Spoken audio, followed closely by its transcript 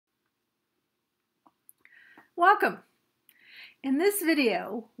Welcome! In this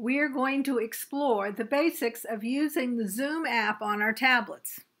video, we are going to explore the basics of using the Zoom app on our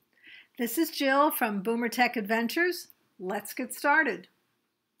tablets. This is Jill from BoomerTech Adventures. Let's get started.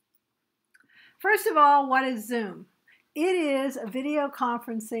 First of all, what is Zoom? It is a video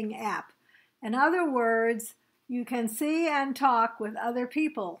conferencing app. In other words, you can see and talk with other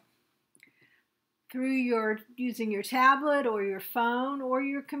people through using your tablet or your phone or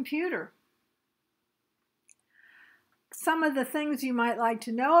your computer. Some of the things you might like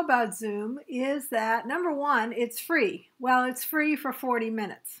to know about Zoom is that, number one, it's free. Well, it's free for 40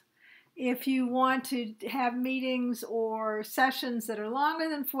 minutes. If you want to have meetings or sessions that are longer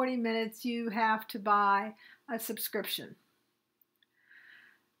than 40 minutes, you have to buy a subscription.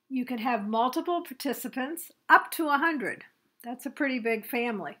 You can have multiple participants, up to 100. That's a pretty big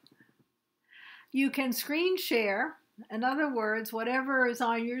family. You can screen share. In other words, whatever is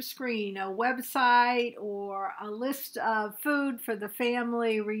on your screen, a website or a list of food for the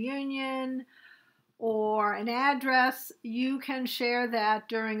family reunion or an address, you can share that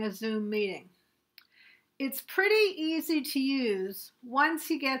during a Zoom meeting. It's pretty easy to use once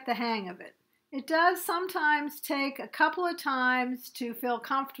you get the hang of it. It does sometimes take a couple of times to feel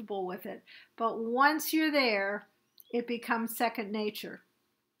comfortable with it, but once you're there, it becomes second nature.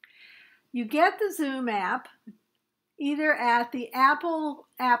 You get the Zoom app either at the Apple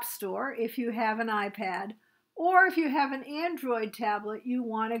App Store if you have an iPad, or if you have an Android tablet, you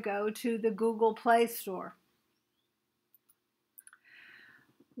want to go to the Google Play Store.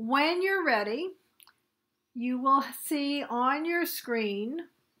 When you're ready, you will see on your screen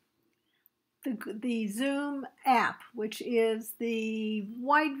the Zoom app, which is the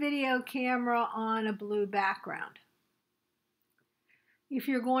white video camera on a blue background. If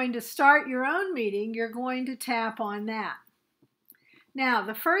you're going to start your own meeting, you're going to tap on that. Now,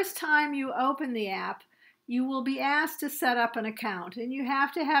 the first time you open the app, you will be asked to set up an account, and you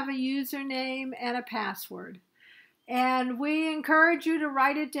have to have a username and a password. And we encourage you to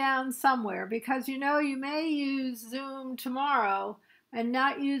write it down somewhere because you may use Zoom tomorrow and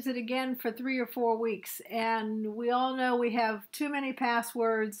not use it again for 3 or 4 weeks. And we all know we have too many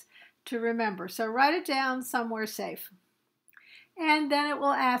passwords to remember. So write it down somewhere safe. And then it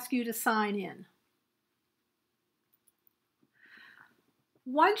will ask you to sign in.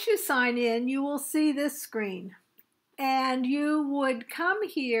 Once you sign in, you will see this screen. And you would come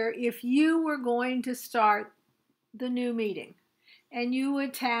here if you were going to start the new meeting. And you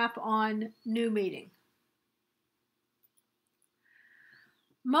would tap on New Meeting.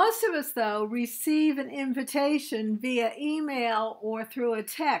 Most of us, though, receive an invitation via email or through a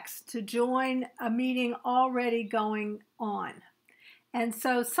text to join a meeting already going on. And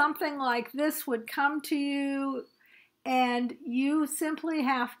so something like this would come to you, and you simply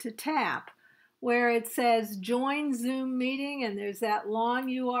have to tap where it says Join Zoom Meeting, and there's that long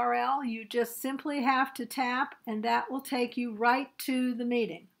URL. You just simply have to tap, and that will take you right to the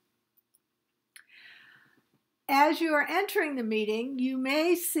meeting. As you are entering the meeting, you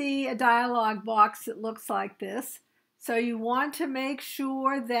may see a dialog box that looks like this. So you want to make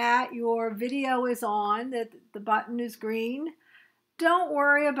sure that your video is on, that the button is green. Don't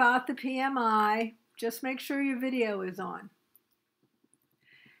worry about the PMI, just make sure your video is on.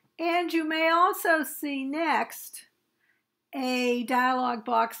 And you may also see next a dialog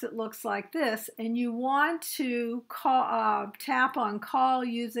box that looks like this, and you want to tap on Call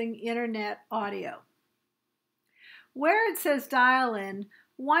Using Internet Audio. Where it says dial in,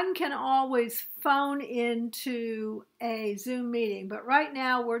 one can always phone into a Zoom meeting, but right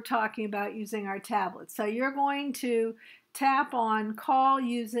now we're talking about using our tablet. So you're going to tap on Call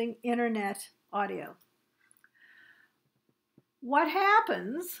Using Internet Audio. What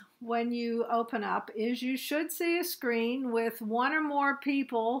happens when you open up is you should see a screen with one or more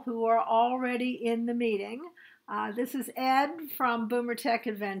people who are already in the meeting. This is Ed from BoomerTech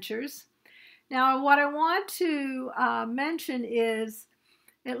Adventures. Now, what I want to mention is,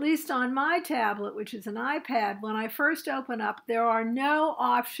 at least on my tablet, which is an iPad, when I first open up, there are no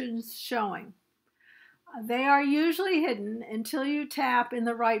options showing. They are usually hidden until you tap in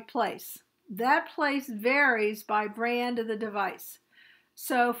the right place. That place varies by brand of the device.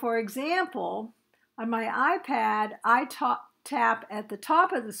 So, for example, on my iPad, I tap at the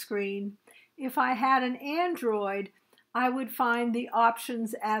top of the screen. If I had an Android, I would find the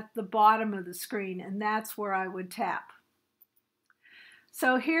options at the bottom of the screen, and that's where I would tap.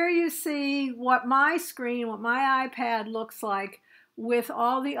 So here you see what my screen, what my iPad looks like with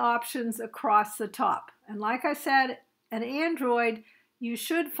all the options across the top. And like I said, an Android, you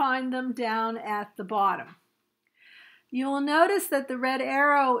should find them down at the bottom. You will notice that the red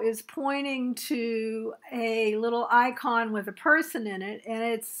arrow is pointing to a little icon with a person in it, and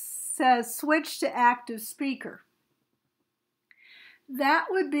it says switch to active speaker. That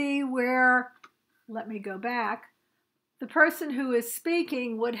would be where, let me go back, the person who is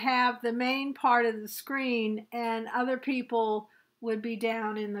speaking would have the main part of the screen and other people would be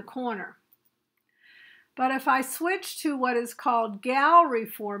down in the corner. But if I switch to what is called gallery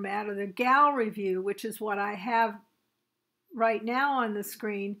format, or the gallery view, which is what I have right now on the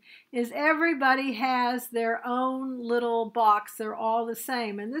screen, is everybody has their own little box. They're all the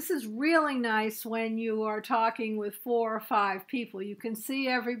same. And this is really nice when you are talking with 4 or 5 people. You can see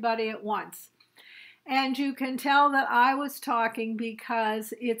everybody at once. And you can tell that I was talking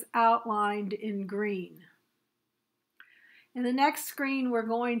because it's outlined in green. In the next screen, we're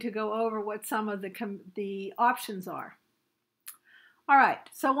going to go over what some of the options are. All right,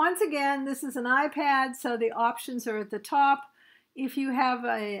 so once again, this is an iPad, so the options are at the top. If you have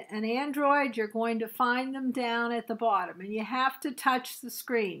an Android, you're going to find them down at the bottom, and you have to touch the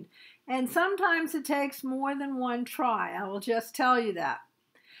screen. And sometimes it takes more than one try. I will just tell you that.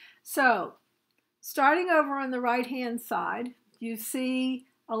 So, starting over on the right-hand side, you see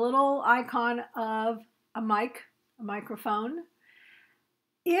a little icon of a microphone.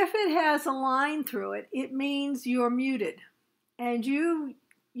 If it has a line through it, it means you're muted. And you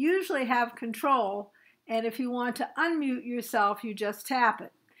usually have control, and if you want to unmute yourself, you just tap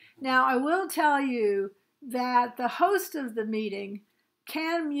it. Now, I will tell you that the host of the meeting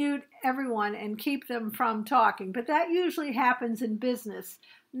can mute everyone and keep them from talking, but that usually happens in business,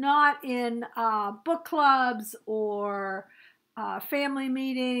 not in book clubs or family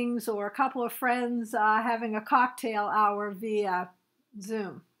meetings or a couple of friends having a cocktail hour via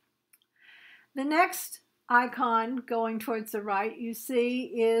Zoom. The next icon going towards the right you see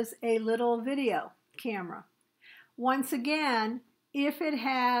is a little video camera. Once again, if it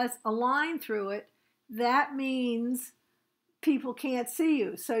has a line through it, that means people can't see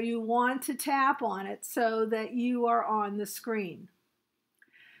you. So you want to tap on it so that you are on the screen.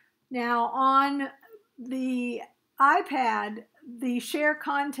 Now on the iPad, the share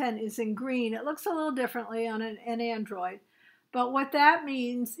content is in green. It looks a little differently on an Android. But what that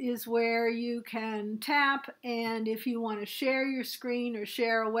means is where you can tap, and if you want to share your screen or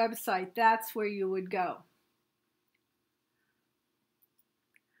share a website, that's where you would go.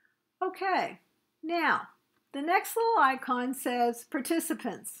 Okay, now the next little icon says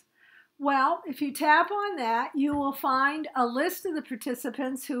participants. Well, if you tap on that, you will find a list of the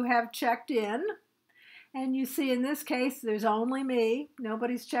participants who have checked in. And you see in this case, there's only me.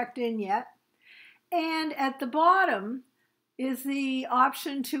 Nobody's checked in yet. And at the bottom is the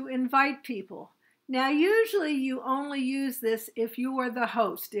option to invite people. Now, usually you only use this if you are the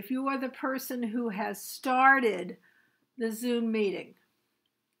host, if you are the person who has started the Zoom meeting.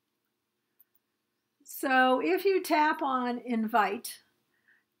 So if you tap on invite,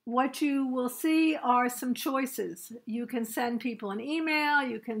 what you will see are some choices. You can send people an email,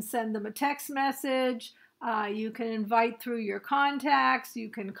 you can send them a text message, you can invite through your contacts, you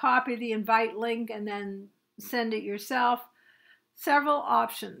can copy the invite link and then send it yourself. Several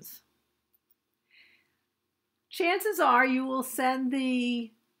options. Chances are you will send the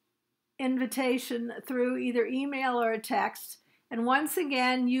invitation through either email or a text, and once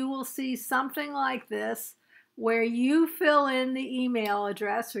again you will see something like this where you fill in the email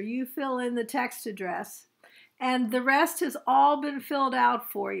address or you fill in the text address, and the rest has all been filled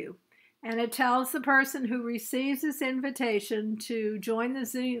out for you. And it tells the person who receives this invitation to join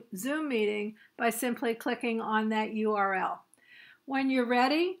the Zoom meeting by simply clicking on that URL. When you're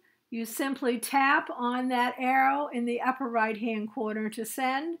ready, you simply tap on that arrow in the upper right-hand corner to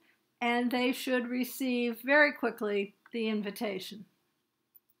send, and they should receive very quickly the invitation.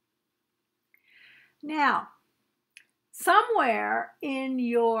 Now, somewhere in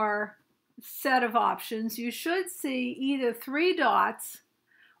your set of options, you should see either 3 dots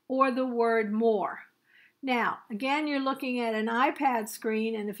or the word more. Now, again, you're looking at an iPad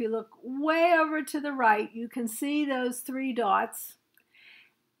screen, and if you look way over to the right, you can see those 3 dots.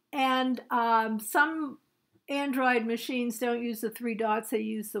 And some Android machines don't use the 3 dots, they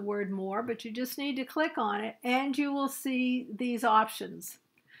use the word more, but you just need to click on it, and you will see these options.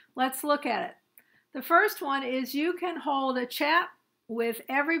 Let's look at it. The first one is you can hold a chat with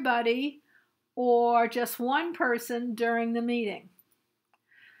everybody or just one person during the meeting.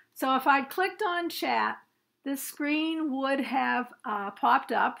 So if I clicked on chat, this screen would have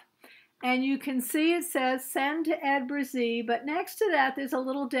popped up, and you can see it says send to Ed Brzee, but next to that there's a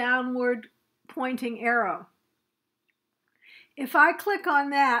little downward pointing arrow. If I click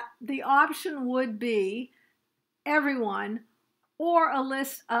on that, the option would be everyone or a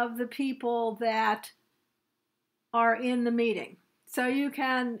list of the people that are in the meeting. So you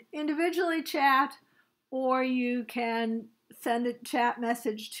can individually chat or you can send a chat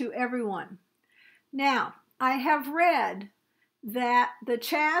message to everyone. Now, I have read that the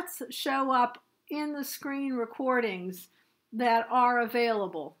chats show up in the screen recordings that are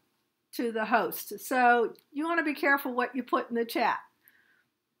available to the host. So you want to be careful what you put in the chat.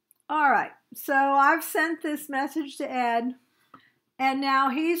 All right, so I've sent this message to Ed, and now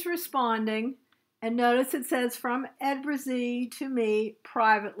he's responding. And notice it says from Ed Brzee to me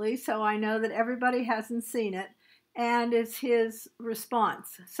privately, so I know that everybody hasn't seen it, and it's his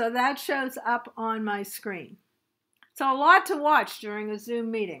response. So that shows up on my screen. So a lot to watch during a Zoom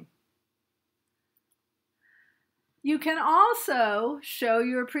meeting. You can also show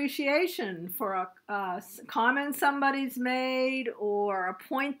your appreciation for a comment somebody's made or a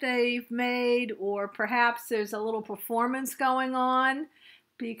point they've made, or perhaps there's a little performance going on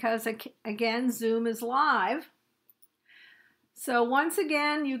because, again, Zoom is live. So once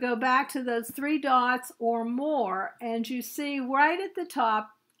again, you go back to those three dots or more, and you see right at the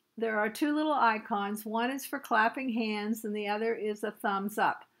top there are two little icons. One is for clapping hands and the other is a thumbs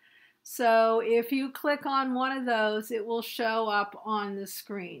up. So if you click on one of those, it will show up on the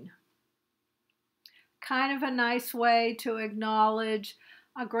screen. Kind of a nice way to acknowledge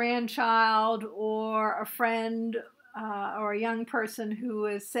a grandchild or a friend or a young person who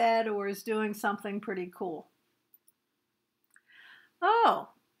has said or is doing something pretty cool. Oh,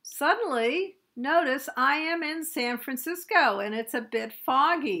 suddenly notice I am in San Francisco and it's a bit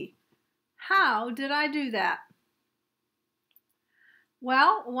foggy. How did I do that?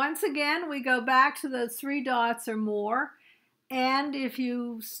 Well, once again, we go back to those three dots or more, and if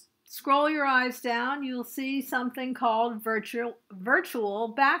you scroll your eyes down, you'll see something called virtual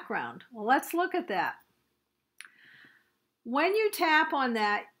background. Well, let's look at that. When you tap on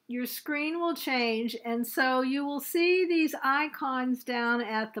that, your screen will change, and so you will see these icons down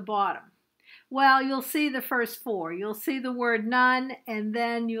at the bottom. Well, you'll see the first four. You'll see the word none, and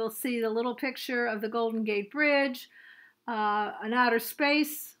then you'll see the little picture of the Golden Gate Bridge, an outer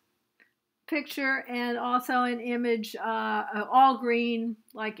space picture, and also an image all green,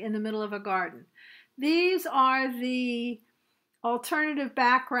 like in the middle of a garden. These are the alternative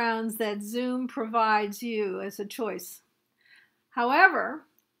backgrounds that Zoom provides you as a choice. However,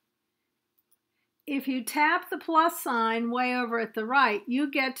 if you tap the plus sign way over at the right, you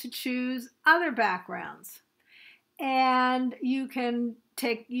get to choose other backgrounds, and you can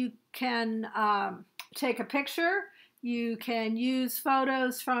take a picture. You can use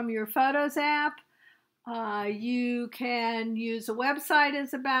photos from your Photos app. You can use a website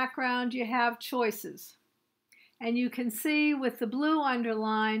as a background. You have choices. And you can see with the blue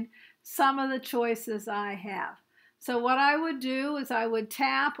underline some of the choices I have. So what I would do is I would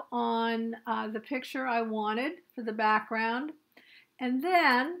tap on the picture I wanted for the background, and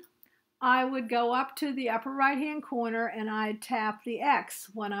then I would go up to the upper right-hand corner and I'd tap the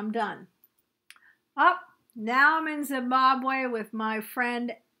X when I'm done. Up. Now I'm in Zimbabwe with my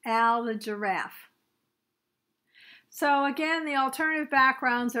friend Al the giraffe. So again, the alternative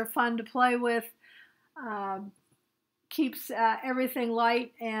backgrounds are fun to play with. Keeps everything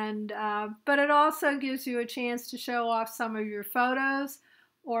light, and but it also gives you a chance to show off some of your photos,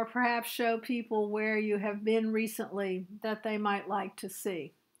 or perhaps show people where you have been recently that they might like to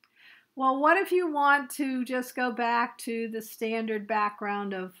see. Well, what if you want to just go back to the standard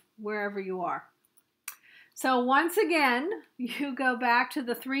background of wherever you are? So once again, you go back to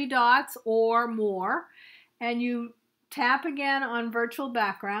the three dots or more, and you tap again on virtual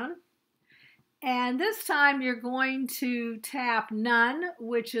background. And this time you're going to tap none,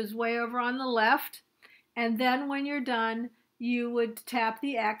 which is way over on the left. And then when you're done, you would tap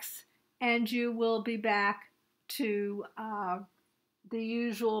the X and you will be back to the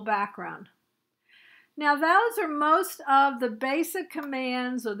usual background. Now those are most of the basic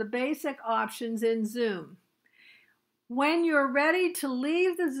commands or the basic options in Zoom. When you're ready to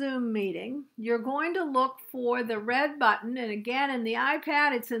leave the Zoom meeting, you're going to look for the red button. And again, in the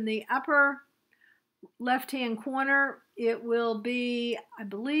iPad, it's in the upper left-hand corner. It will be, I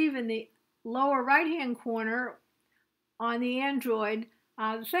believe, in the lower right-hand corner on the Android.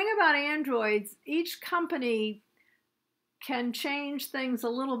 The thing about Androids, each company can change things a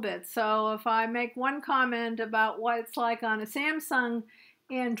little bit. So if I make one comment about what it's like on a Samsung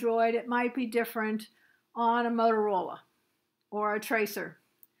Android, it might be different on a Motorola or a Tracer.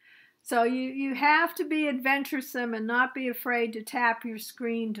 So you have to be adventuresome and not be afraid to tap your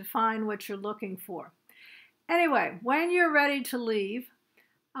screen to find what you're looking for. Anyway, when you're ready to leave,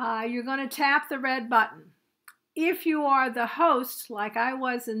 you're going to tap the red button. If you are the host, like I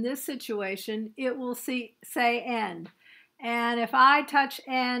was in this situation, it will say end. And if I touch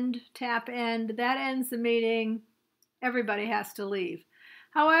end, tap end, that ends the meeting. Everybody has to leave.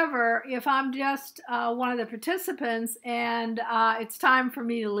 However, if I'm just one of the participants and it's time for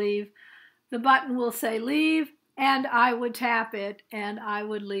me to leave, the button will say leave, and I would tap it and I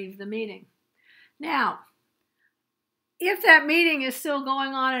would leave the meeting. Now, if that meeting is still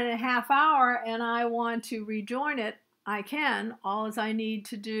going on in a half hour and I want to rejoin it, I can. All I need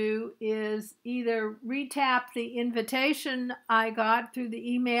to do is either retap the invitation I got through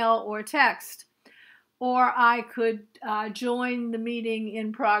the email or text, or I could join the meeting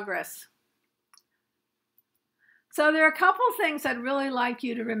in progress. So there are a couple things I'd really like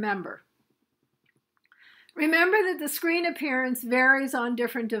you to remember. Remember that the screen appearance varies on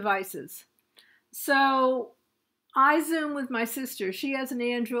different devices. So I Zoom with my sister. She has an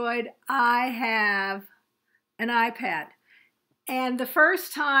Android. I have an iPad. And the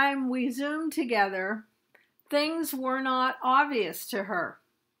first time we Zoomed together, things were not obvious to her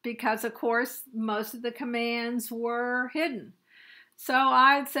because, of course, most of the commands were hidden. So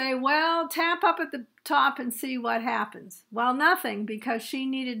I'd say, well, tap up at the top and see what happens. Well, nothing, because she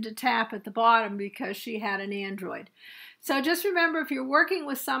needed to tap at the bottom because she had an Android. So just remember, if you're working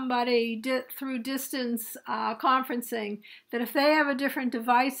with somebody through distance conferencing, that if they have a different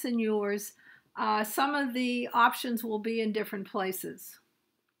device than yours, some of the options will be in different places.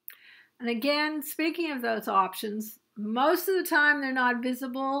 And again, speaking of those options, most of the time they're not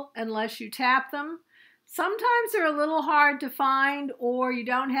visible unless you tap them. Sometimes they're a little hard to find, or you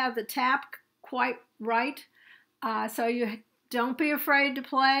don't have the tap quite right. So you don't be afraid to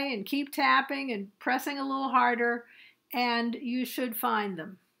play and keep tapping and pressing a little harder, and you should find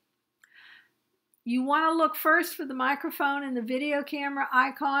them. You want to look first for the microphone and the video camera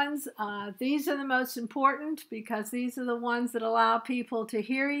icons. These are the most important because these are the ones that allow people to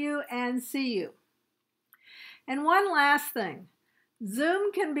hear you and see you. And one last thing,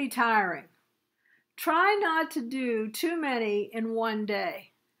 Zoom can be tiring. Try not to do too many in one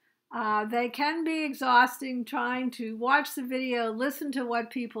day. They can be exhausting trying to watch the video, listen to what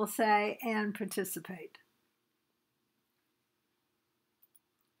people say, and participate.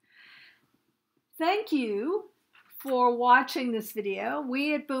 Thank you for watching this video.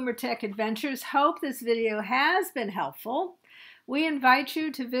 We at BoomerTech Adventures hope this video has been helpful. We invite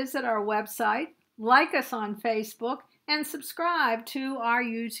you to visit our website, like us on Facebook, and subscribe to our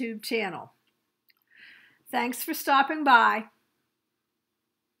YouTube channel. Thanks for stopping by.